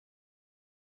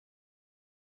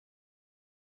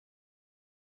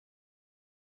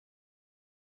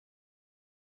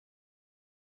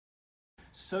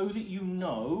so that you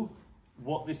know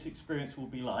what this experience will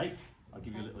be like. I'll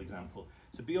give you a little example.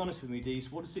 So be honest with me, Dee,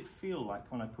 what does it feel like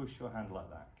when I push your hand like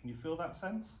that? Can you feel that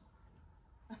sense?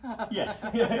 Yes.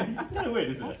 It's kind of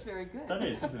weird, isn't it? That's very good. That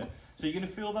is, isn't it? So you're going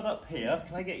to feel that up here.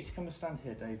 Can I get you to come and stand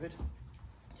here, David?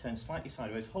 Turn slightly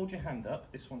sideways. Hold your hand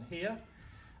up, this one here.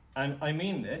 And I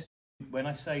mean this, when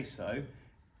I say so,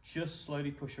 just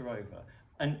slowly push her over.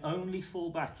 And only fall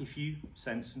back if you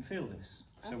sense and feel this.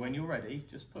 So when you're ready,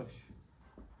 just push.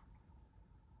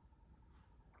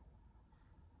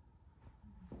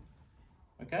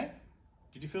 Okay?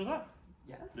 Did you feel that?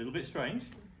 Yes. A little bit strange.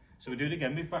 So we'll do it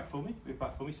again. Move back for me. Move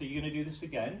back for me. So you're going to do this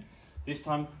again. This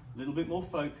time, a little bit more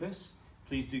focus.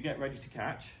 Please do get ready to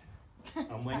catch.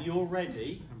 And when you're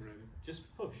ready, I'm ready. Just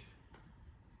push.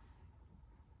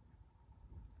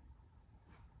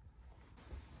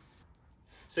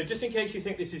 So just in case you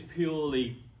think this is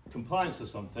purely compliance or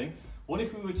something, what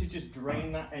if we were to just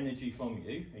drain that energy from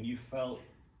you and you felt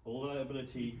all that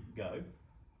ability go,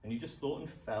 and you just thought and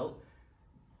felt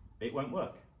it won't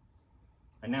work?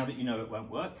 And now that you know it won't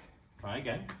work, try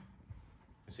again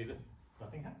and see that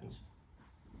nothing happens.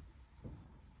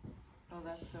 Oh,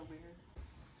 that's so weird.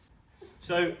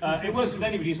 So it works with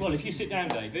anybody as well. If you sit down,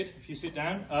 David, if you sit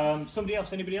down, somebody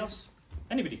else, anybody else?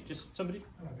 Anybody, just somebody?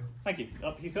 Thank you.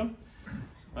 Up you come.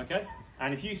 Okay,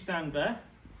 and if you stand there,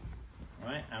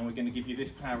 right, and we're going to give you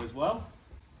this power as well,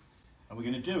 and we're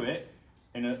going to do it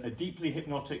in a deeply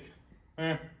hypnotic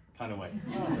kind of way.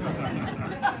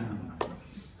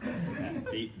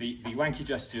 The wanky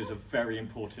gestures are very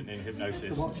important in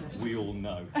hypnosis, we all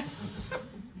know.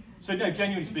 So no,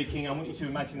 genuinely speaking, I want you to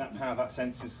imagine that power, that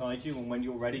sense inside you, and when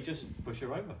you're ready, just push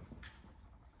her over.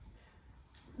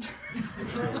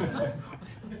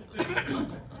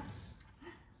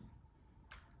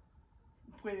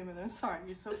 Wait a minute, I'm sorry,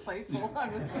 you're so playful.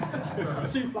 I'm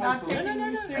Super not playful. taking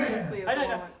you seriously at the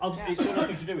moment. It's got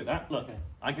nothing to do with that. Look,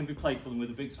 I can be playful and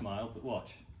with a big smile, but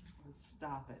watch.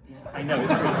 Stop it. I know,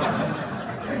 it's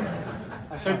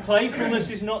pretty. So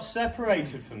playfulness is not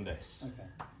separated from this. Okay.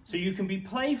 So you can be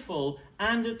playful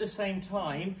and at the same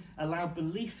time allow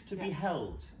belief to be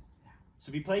held.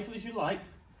 So be playful as you like,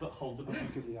 but hold the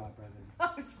belief. Give the eyebrow then.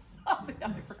 Oh, stop the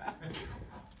eyebrow.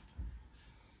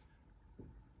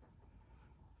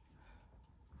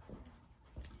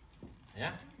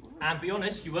 Yeah. And be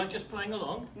honest, you weren't just playing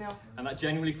along. No. And that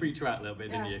genuinely freaked you out a little bit,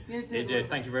 didn't you? It did.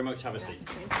 Thank you very much. Have a seat.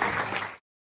 Thank you.